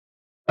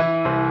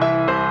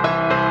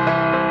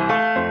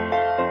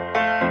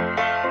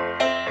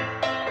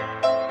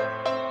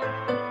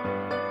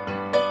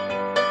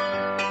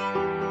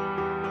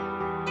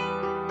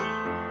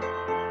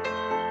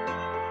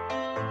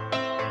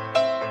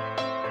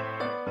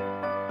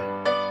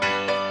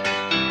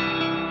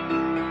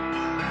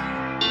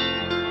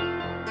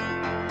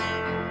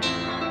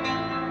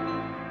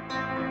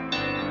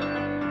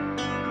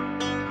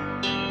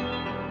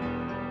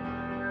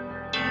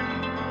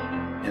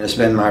and it's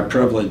been my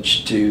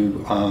privilege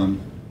to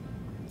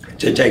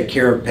take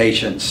care of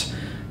patients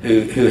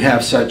who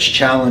have such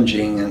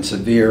challenging and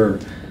severe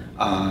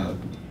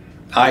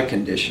eye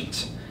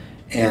conditions.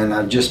 And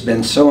I've just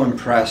been so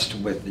impressed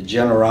with the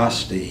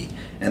generosity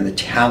and the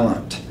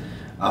talent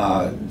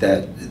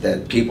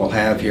that people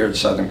have here at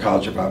Southern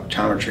College of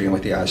Optometry and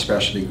with the Eye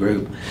Specialty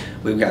Group.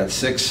 We've got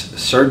 6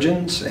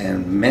 surgeons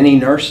and many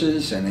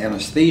nurses and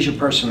anesthesia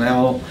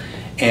personnel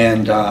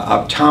and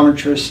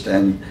optometrists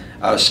and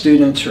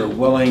students who are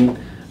willing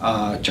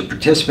to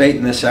participate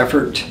in this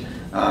effort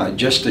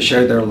just to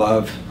share their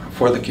love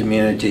for the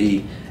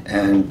community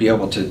and be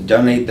able to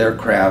donate their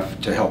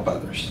craft to help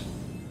others.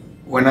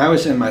 When I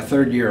was in my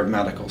 3rd year of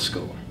medical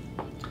school,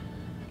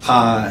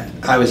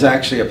 I was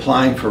actually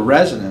applying for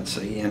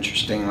residency,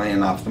 interestingly,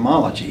 in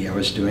ophthalmology. I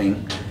was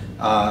doing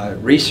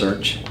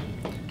research,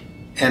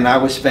 and I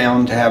was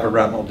found to have a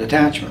retinal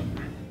detachment.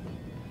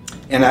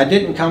 And I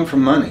didn't come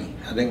from money.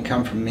 I didn't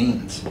come from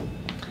means.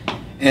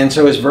 And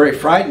so it was very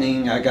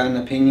frightening. I got an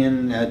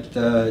opinion at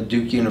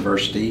Duke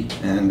University,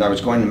 and I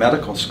was going to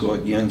medical school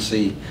at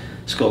UNC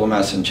School of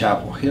Medicine,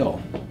 Chapel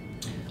Hill.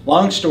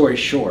 Long story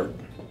short,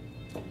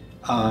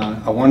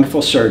 a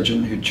wonderful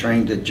surgeon who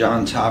trained at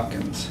Johns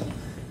Hopkins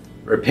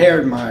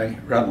repaired my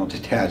retinal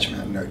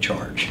detachment at no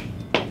charge.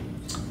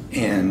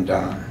 And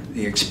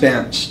the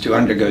expense to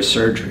undergo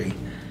surgery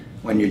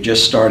when you're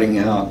just starting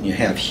out and you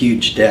have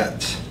huge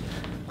debts,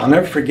 I'll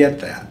never forget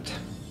that.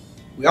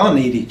 We all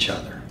need each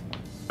other.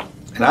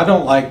 And I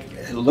don't like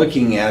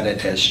looking at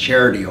it as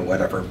charity or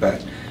whatever,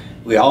 but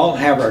we all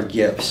have our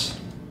gifts.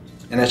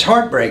 And it's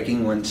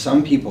heartbreaking when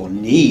some people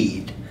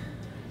need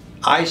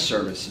eye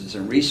services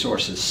and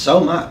resources so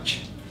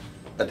much,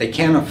 but they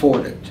can't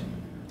afford it,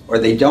 or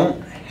they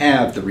don't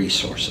have the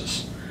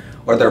resources,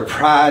 or their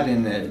pride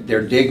and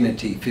their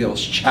dignity feels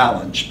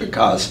challenged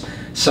because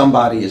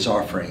somebody is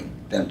offering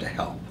them to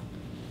help.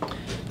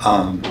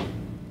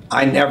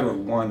 I never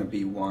want to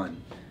be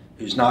one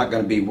who's not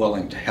going to be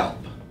willing to help.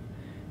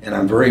 And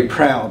I'm very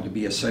proud to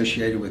be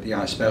associated with the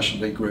Eye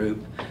Specialty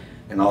Group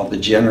and all the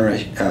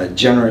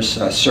generous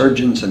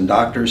surgeons and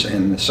doctors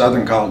and the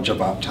Southern College of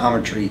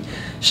Optometry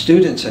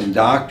students and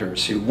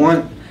doctors who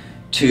want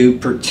to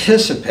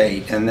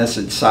participate in this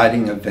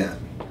exciting event,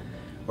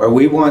 where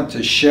we want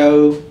to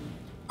show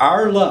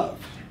our love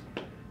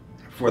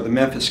for the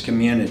Memphis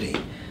community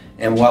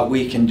and what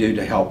we can do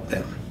to help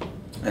them.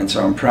 And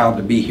so I'm proud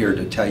to be here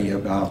to tell you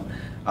about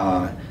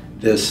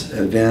this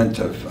event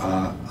of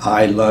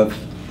I Love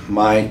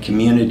My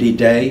Community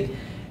Day,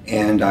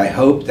 and I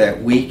hope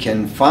that we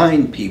can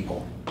find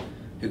people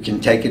who can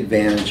take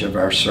advantage of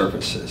our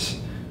services,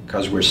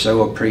 because we're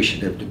so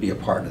appreciative to be a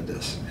part of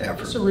this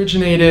effort. This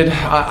originated,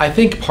 I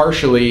think,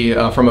 partially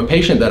from a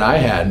patient that I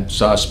had.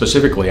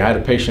 Specifically, I had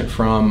a patient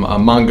from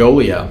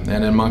Mongolia,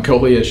 and in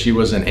Mongolia she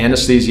was an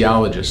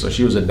anesthesiologist, so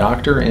she was a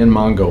doctor in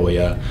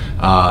Mongolia,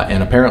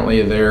 and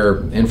apparently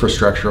their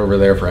infrastructure over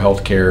there for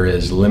healthcare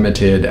is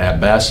limited at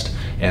best.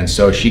 And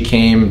so she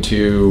came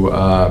to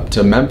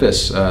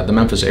Memphis, the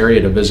Memphis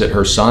area, to visit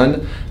her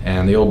son,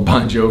 and the old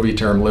Bon Jovi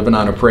term, living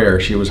on a prayer.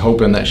 She was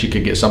hoping that she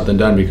could get something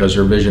done because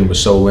her vision was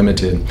so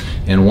limited.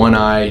 In one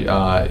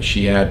eye,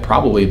 she had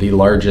probably the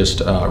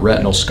largest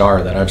retinal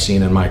scar that I've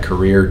seen in my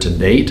career to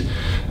date.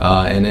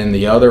 And in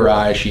the other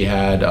eye, she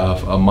had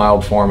a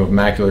mild form of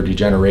macular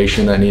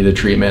degeneration that needed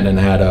treatment and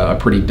had a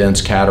pretty dense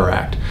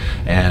cataract.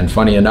 And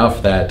funny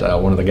enough that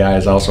one of the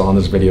guys also on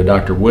this video,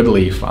 Dr.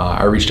 Woodleaf,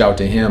 I reached out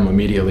to him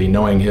immediately,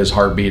 knowing his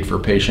heartbeat for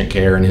patient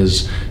care and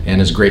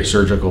his great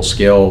surgical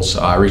skills.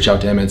 I reached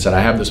out to him and said, I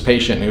have this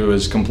patient who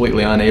is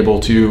completely unable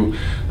to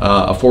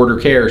afford her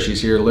care.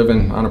 She's here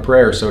living on a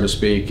prayer, so to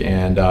speak,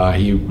 and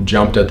he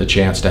jumped at the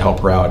chance to help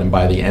her out. And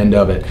by the end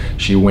of it,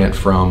 she went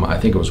from, I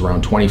think it was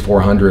around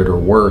 2400 or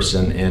worse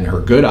in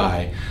her good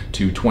eye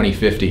to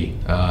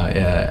 20/50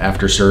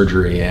 after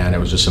surgery, and it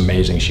was just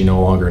amazing. She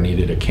no longer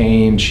needed a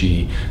cane.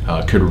 She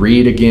could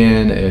read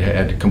again. It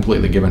had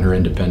completely given her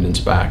independence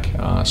back.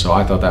 So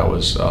I thought that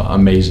was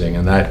amazing,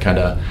 and that kind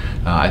of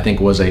I think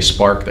was a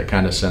spark that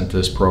kind of sent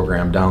this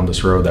program down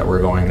this road that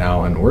we're going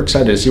now, and we're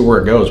excited to see where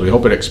it goes. We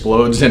hope it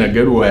explodes in a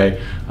good way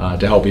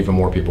to help even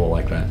more people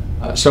like that.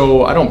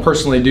 So I don't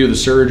personally do the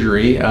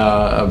surgery,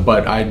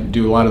 but I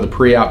do a lot of the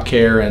pre-op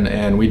care,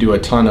 and we do a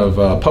ton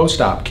of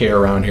post-op care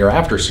around here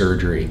after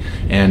surgery,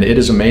 and it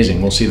is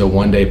amazing. We'll see the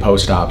one-day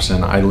post-ops,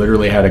 and I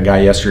literally had a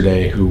guy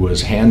yesterday who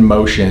was hand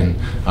motion,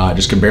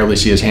 just could barely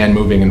see his hand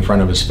moving in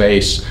front of his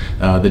face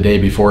the day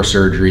before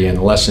surgery,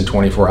 and less than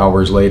 24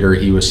 hours later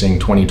he was seeing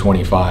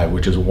 20/25,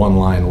 which is one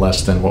line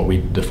less than what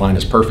we define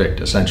as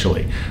perfect,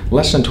 essentially.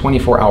 Less than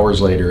 24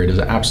 hours later. It is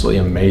absolutely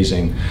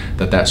amazing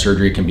that that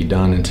surgery can be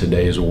done in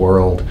today's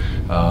world,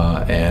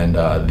 and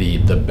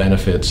the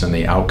benefits and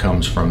the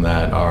outcomes from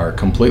that are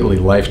completely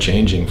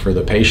life-changing for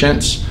the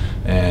patients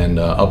and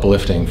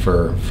uplifting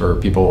for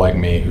people like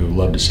me who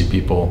love to see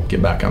people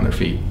get back on their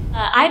feet.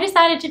 I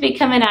decided to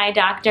become an eye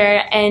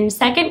doctor. In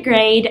second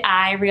grade,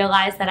 I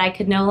realized that I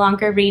could no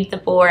longer read the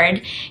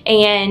board,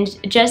 and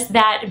just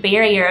that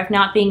barrier of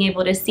not being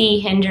able to see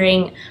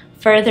hindering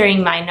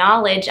furthering my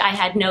knowledge, I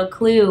had no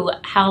clue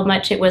how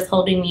much it was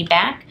holding me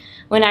back.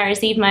 When I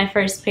received my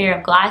first pair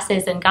of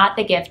glasses and got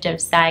the gift of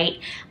sight,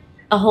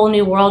 a whole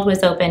new world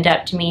was opened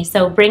up to me.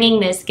 So bringing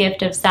this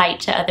gift of sight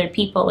to other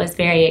people was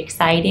very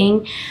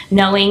exciting,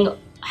 knowing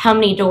how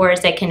many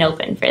doors it can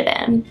open for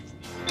them.